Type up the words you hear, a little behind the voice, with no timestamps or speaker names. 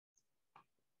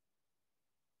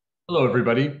Hello,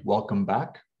 everybody. Welcome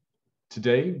back.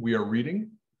 Today, we are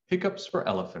reading Hiccups for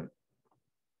Elephant.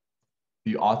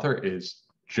 The author is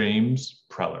James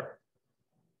Preller.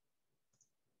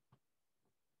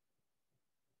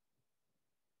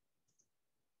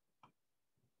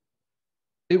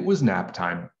 It was nap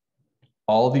time.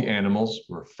 All the animals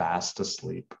were fast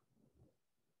asleep.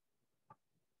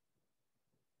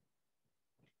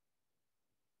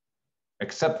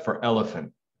 Except for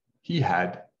Elephant. He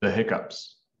had the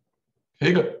hiccups.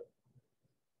 Hiccup.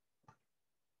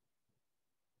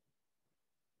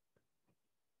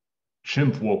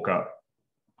 Chimp woke up.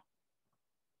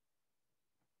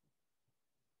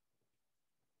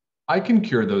 I can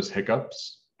cure those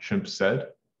hiccups, Chimp said.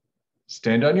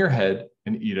 Stand on your head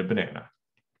and eat a banana.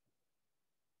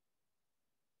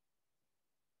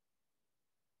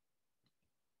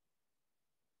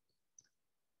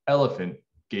 Elephant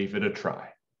gave it a try.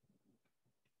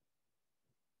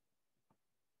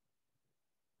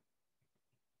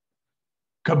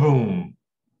 Kaboom!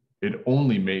 It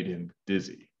only made him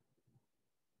dizzy.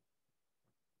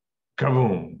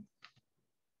 Kaboom!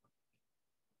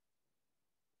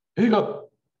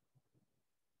 Hiccup!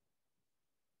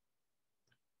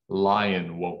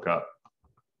 Lion woke up.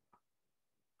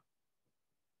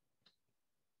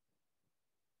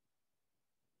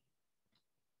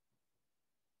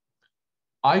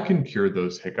 I can cure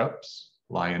those hiccups,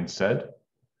 Lion said.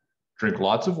 Drink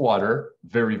lots of water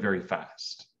very, very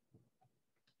fast.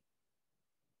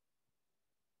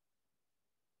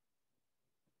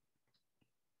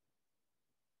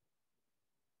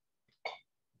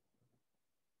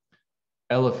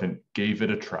 Elephant gave it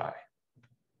a try.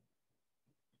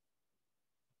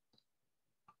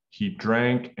 He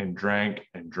drank and drank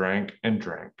and drank and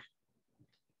drank.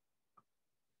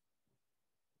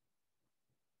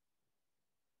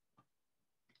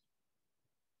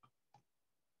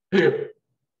 Here.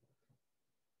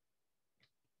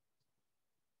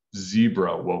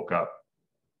 Zebra woke up.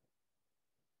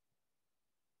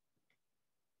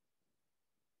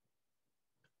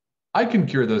 I can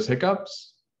cure those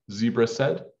hiccups, Zebra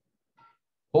said.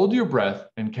 Hold your breath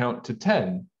and count to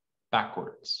 10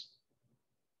 backwards.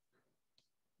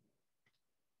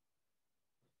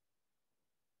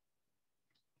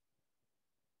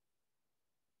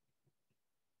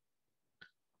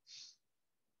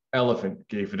 Elephant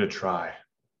gave it a try.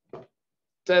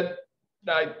 10,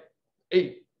 9,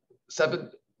 8,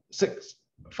 7, 6,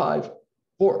 5,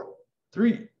 4,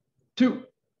 3, 2,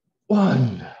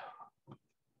 1.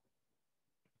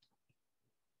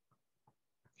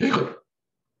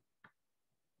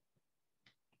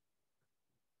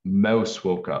 Mouse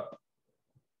woke up.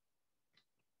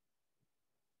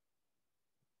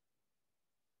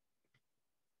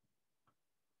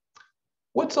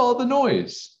 What's all the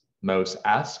noise? Mouse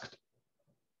asked.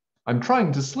 I'm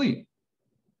trying to sleep.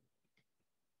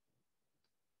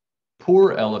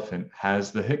 Poor Elephant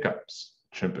has the hiccups,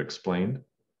 Chimp explained.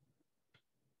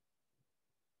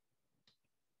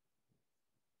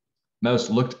 Mouse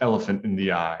looked Elephant in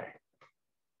the eye.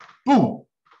 Boo!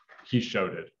 He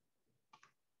shouted.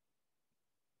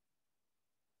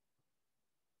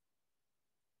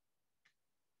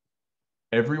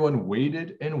 Everyone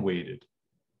waited and waited,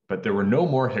 but there were no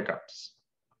more hiccups.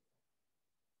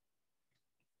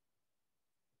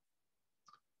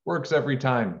 Works every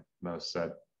time, Mouse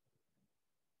said.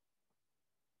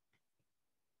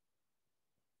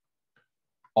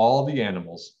 All the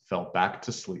animals fell back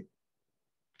to sleep.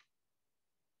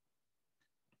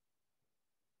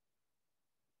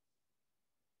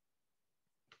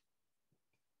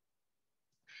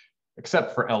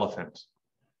 Except for Elephant.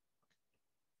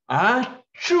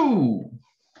 Achoo!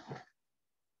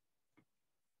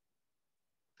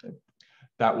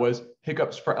 That was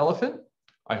Hiccups for Elephant.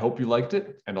 I hope you liked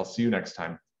it, and I'll see you next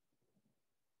time.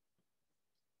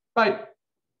 Bye.